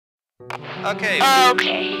Okay.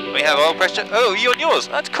 Okay. We have oil pressure. Oh, you on yours?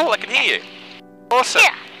 That's cool. I can hear you. Awesome.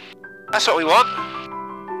 Yeah. That's what we want.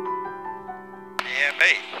 Yeah,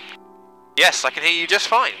 me. Yes, I can hear you just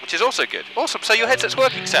fine, which is also good. Awesome. So your headset's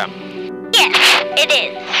working, Sam? Yes, it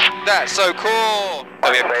is. That's so cool.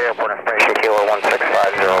 Oh, yeah. Airport Station Kilo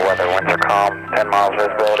 1650, weather, winds are calm, 10 miles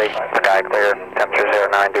visibility, sky clear, temperature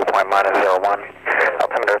 09, dew point -01,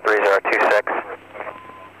 altimeter 3026.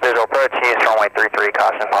 Visual approach, east runway 33,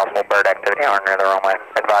 caution possible bird activity on near the runway.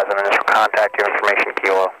 Advise on initial contact, your information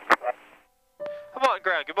Kilo. Martin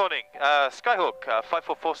Ground, good morning. Skyhawk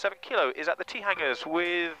 5447 Kilo is at the T-hangars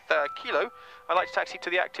with Kilo. I'd like to taxi to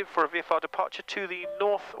the active for a VFR departure to the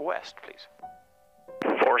northwest, please.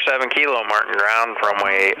 47 Kilo, Martin Ground,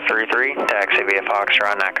 runway 33, taxi via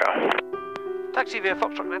Foxtrot Echo. Taxi via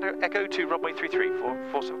Foxtrot Echo to runway 33 for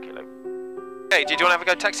 47 Kilo. Okay, did you want to have a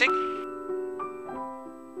go taxiing?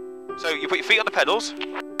 So you put your feet on the pedals.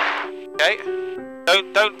 Okay.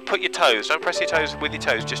 Don't put your toes. Don't press your toes with your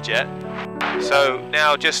toes just yet. So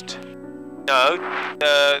now just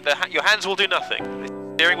your hands will do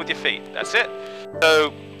nothing. Steering with your feet. That's it.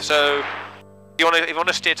 So if you want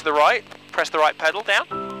to steer to the right, press the right pedal down.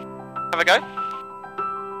 Have a go.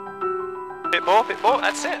 Bit more.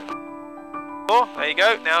 That's it. More. There you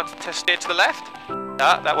go. Now to steer to the left.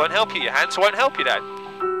 That won't help you. Your hands won't help you, Dad.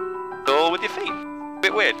 It's all with your feet.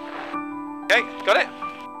 Bit weird. Okay, got it.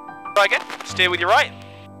 Try again. Steer with your right.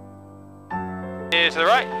 Steer to the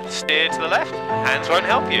right. Steer to the left. Hands won't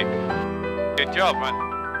help you. Good job, man.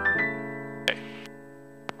 Okay.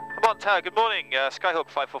 Come on, Tower. Good morning. Skyhawk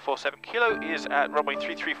 5447 Kilo is at runway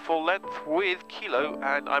 33 full length with Kilo,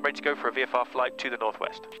 and I'm ready to go for a VFR flight to the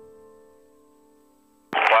northwest.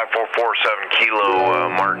 5447 Kilo,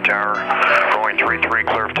 Martin Tower, runway 33,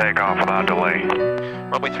 clear of takeoff without delay.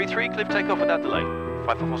 Runway 33, clear of takeoff without delay.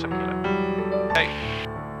 5447 Kilo. Okay,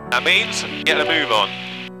 that means get a move on.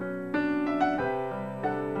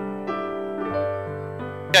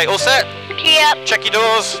 Okay, all set? Yep. Check your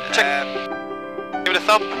doors, check, give it a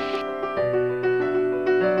thump.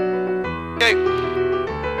 Okay.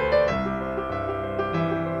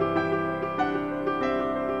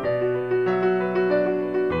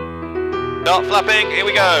 Start flapping, here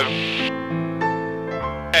we go.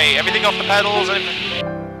 Okay, everything off the pedals.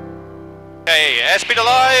 Okay, airspeed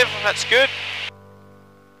alive, that's good.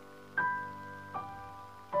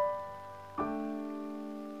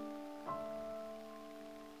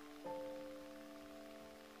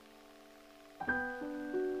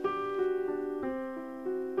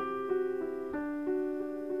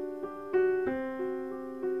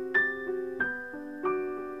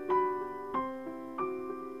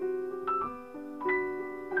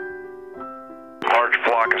 Large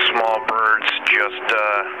flock of small birds just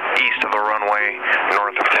east of the runway,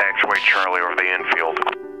 north of taxiway Charlie over the infield.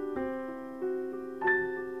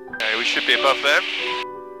 Okay, we should be above them.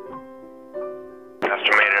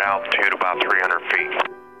 Estimated altitude about 300 feet.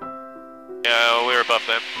 Yeah, we're above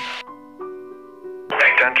them.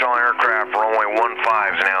 Intentional aircraft, runway 15 is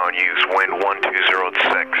now in use, wind 120 at 6.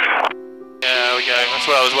 Yeah, there we go. That's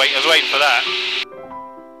what I was waiting. I was waiting for that.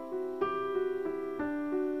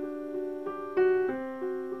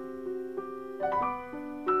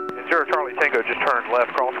 Zero Charlie Tango just turned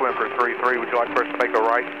left, crosswind for 33. Would you like for us to make a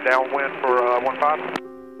right downwind for 15?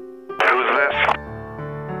 Who's this?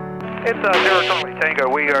 It's Zero Charlie Tango.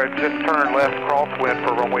 We are just turned left, crosswind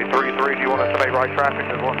for runway 33. Do you want us to make right traffic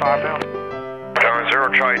at 15 now? Zero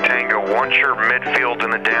Charlie Tango, once you're midfield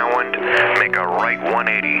in the downwind, make a right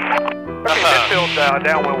 180. Okay, midfield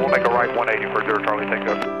downwind, we'll make a right 180 for Zero Charlie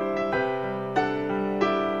Tango.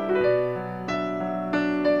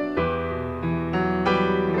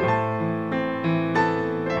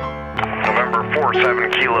 November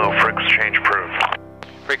 47 Kilo, frequency change approved.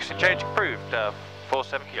 Frequency change approved.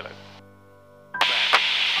 47 Kilo.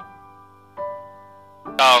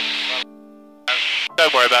 Oh,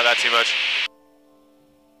 don't worry about that too much.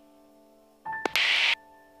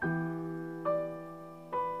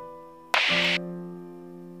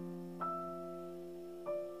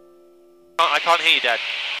 I can't hear you, Dad.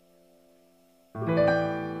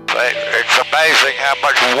 It's amazing how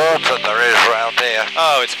much water there is around here.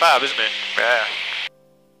 Oh, it's fab, isn't it? Yeah.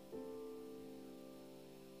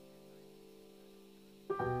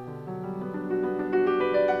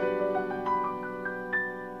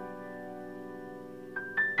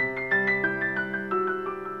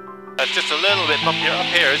 It's just a little bit bumpier up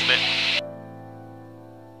here, isn't it?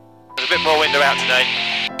 There's a bit more wind out today.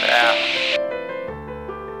 Yeah.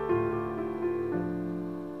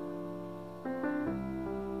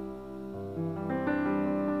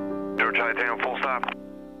 Zero Charlie Tango, full stop.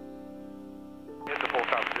 It's a full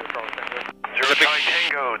stop, Zero Charlie Tango. big...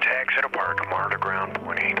 Tango, taxi to park, monitor ground,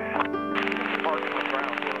 point 8.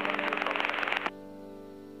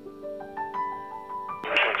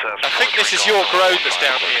 I think this is York Road that's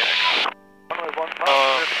down here.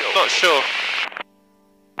 Not sure.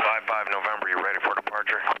 55 November, you ready for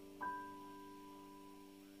departure?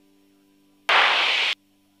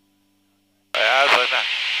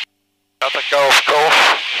 That's a golf course.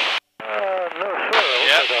 No, sir.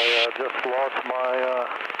 Yep. I just lost my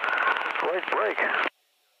right brake.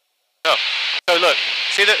 Oh, so look,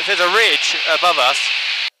 see that there's a ridge above us.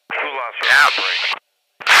 Who lost their brake?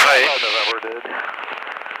 Hey. November did.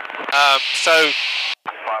 So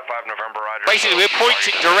 55 November, Roger. basically we're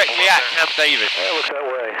pointing directly at Camp David. Yeah, it looks that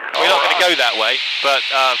way. We're not going to go that way, but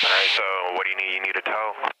Alright, so what do you need? You need a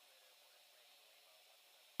tow?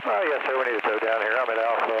 Oh, yes, sir. We need a tow down here. I'm at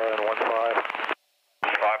Alpha and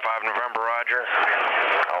 15. 55 November, Roger.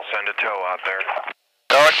 I'll send a tow out there.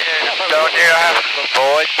 Don't you have to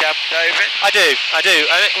avoid Camp David? I do.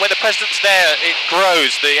 And when the president's there, it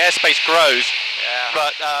grows, the airspace grows. Yeah.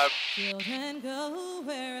 But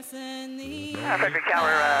Frederick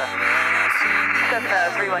Tower,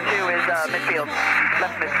 Cessna 312 is midfield,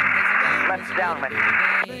 left downwind.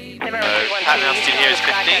 pattern altitude here is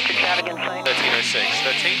 15. 1306.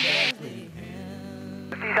 13?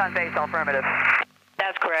 He's on base, affirmative.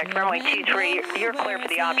 That's correct. Runway 23, you're clear for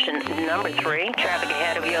the option number 3. Traffic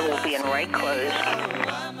ahead of you will be in right closed.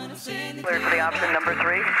 Clear for the option number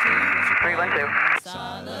 3, 312.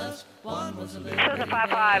 Cessna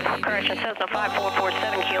 55, correction, Cessna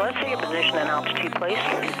 5447 kilo. See your position and altitude, please.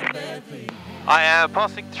 I am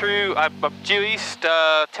passing through, I'm due east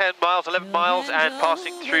 10 miles, 11 miles, and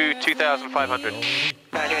passing through 2,500.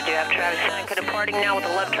 Roger, I do have Travis Seneca departing now with a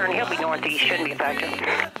left turn. He'll be northeast, shouldn't be a factor.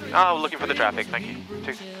 Oh, looking for the traffic, thank you.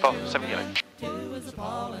 7 kilo.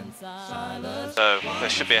 So, there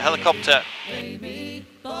should be a helicopter.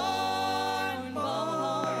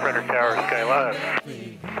 Frederick Tower, Skyline.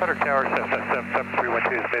 Frederick Tower,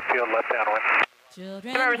 77312 is midfield, left downwind.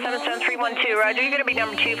 Remember 77312, Roger, you're going to be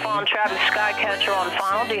number 2 following Travis Skycatcher on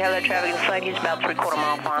final. Do you have that traffic in sight? He's about 3/4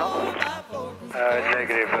 mile final.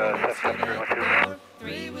 Negative, 77312.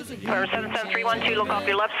 Remember 77312, look off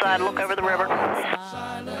your left side, look over the river. We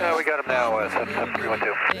got him now,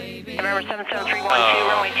 77312. Remember 77312,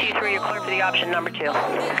 runway 23, you're clear for the option number 2.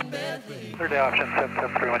 Clear the option,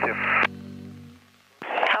 77312.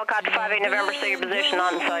 Helicopter 58 November, say your position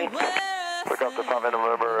on site. Pick up the 58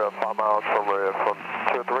 November, 5 miles from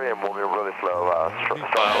 2-3, and we'll be really slow.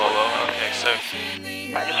 Okay, so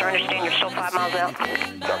I just understand you're still 5 miles out.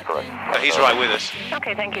 That's correct. he's right with us.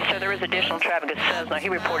 Okay, thank you, sir. There is additional traffic at Cessna. He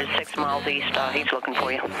reported 6 miles east. He's looking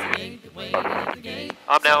for you.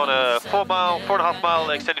 I'm now on a 4.5 mile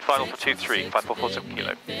extended final for 23, 5447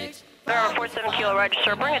 kilo. November 47 kilo, Roger,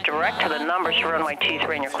 sir. Bring it direct to the numbers for runway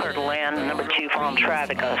 23 and you're clear to land. Number 2 following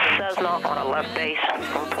traffic. Cessna on a left base.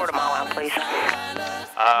 Report a mile out, please.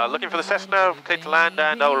 Looking for the Cessna, clear to land,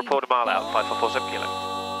 and I'll report a mile out, 5447 kilo.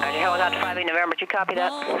 Roger, helicopter 58 November. Did you copy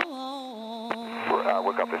that?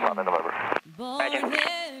 We'll copy 58 November. Roger.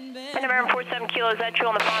 And November 47 kilo, is that you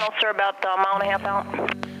on the final, sir? About a mile and a half out?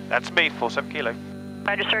 That's me, 47 kilo.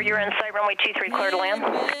 Roger, sir. You're in sight. Runway 23, clear to land.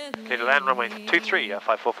 Clear to land, runway 23,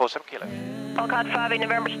 5447 kilo. Helicopter 58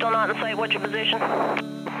 November, still not in sight. What's your position? 3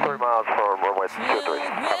 miles from runway 23,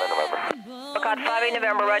 58 November. Helicopter 58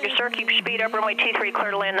 November, Roger, sir. Keep your speed up. Runway 23, clear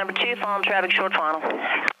to land. Number 2, following traffic, short final.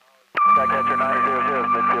 Skycatcher 900 is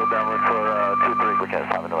midfield downwind for 2-3, we can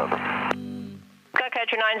 58 November.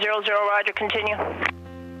 Skycatcher 900, Roger, continue.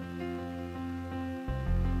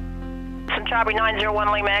 Centauri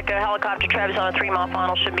 901 Lima Echo, helicopter Travis on a 3 mile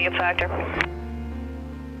final, should be a factor. 1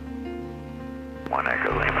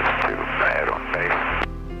 Echo Lima 2, bad on base.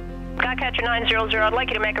 Skycatcher 900, I'd like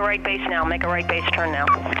you to make a right base now. Make a right base turn now.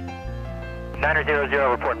 900,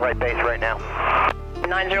 reporting right base right now.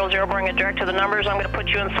 900, bring it direct to the numbers. I'm going to put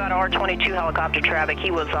you inside R22 helicopter traffic. He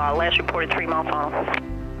was last reported 3 mile final.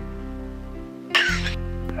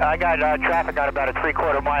 I got traffic on about a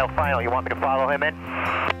 3/4 mile final. You want me to follow him in?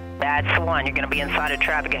 That's the one. You're going to be inside of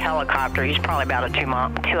traffic at helicopter. He's probably about a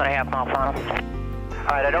 2.5 mile final.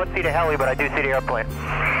 Alright, I don't see the heli, but I do see the airplane.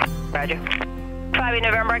 Roger. 58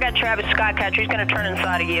 November, I got Travis Skycatcher. He's going to turn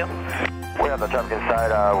inside of you. We have the traffic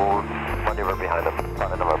inside. We'll maneuver behind him.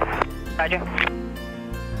 58 November. Roger.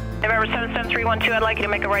 November 77312, I'd like you to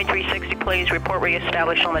make a right 360, please. Report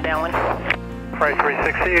re-established on the downwind. Right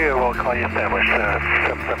 360, we'll call you established.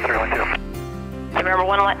 77312. November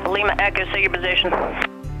 1 Lima Echo, say your position.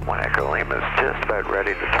 1 Echo Lima is just about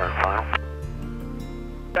ready to turn final.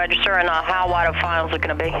 Roger, sir, and how wide of final is it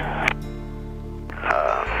going to be?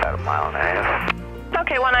 About a mile and a half.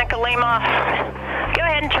 Okay, 1 Echo Lima. Go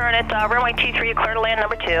ahead and turn it. Runway 23, clear to land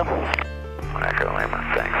number 2. 1 Echo Lima,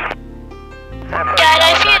 thanks. Dad,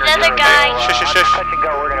 I see another guy. Shush, shush, shush. Touch and go,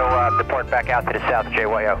 we're going to deport back out to the south,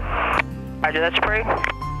 JYO. Roger, that's approved.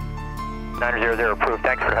 900 approved,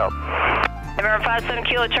 thanks for the help. November 57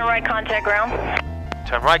 Kilo, turn right, contact ground.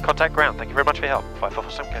 Turn right, contact ground. Thank you very much for your help.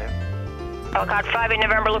 5447 KM. Helicopter 5 in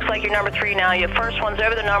November, looks like you're number 3 now. Your first one's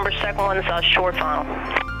over the number, second one's short final.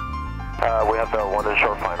 We have the one in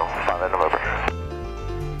short final, 5 in November.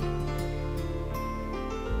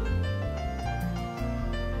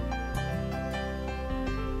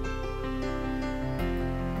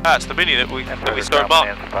 That's the mini that we stole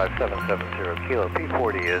mark. 5770 Kilo,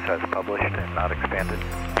 P40 is as published and not expanded.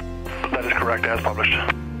 That is correct, as published.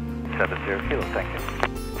 70 Kilo, thank you.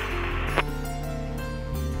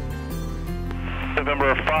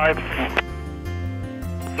 November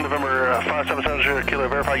 5770 Kilo,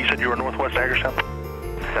 verify you said you were northwest Hagerstown?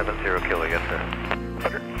 70 Kilo, yes sir.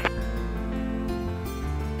 Roger.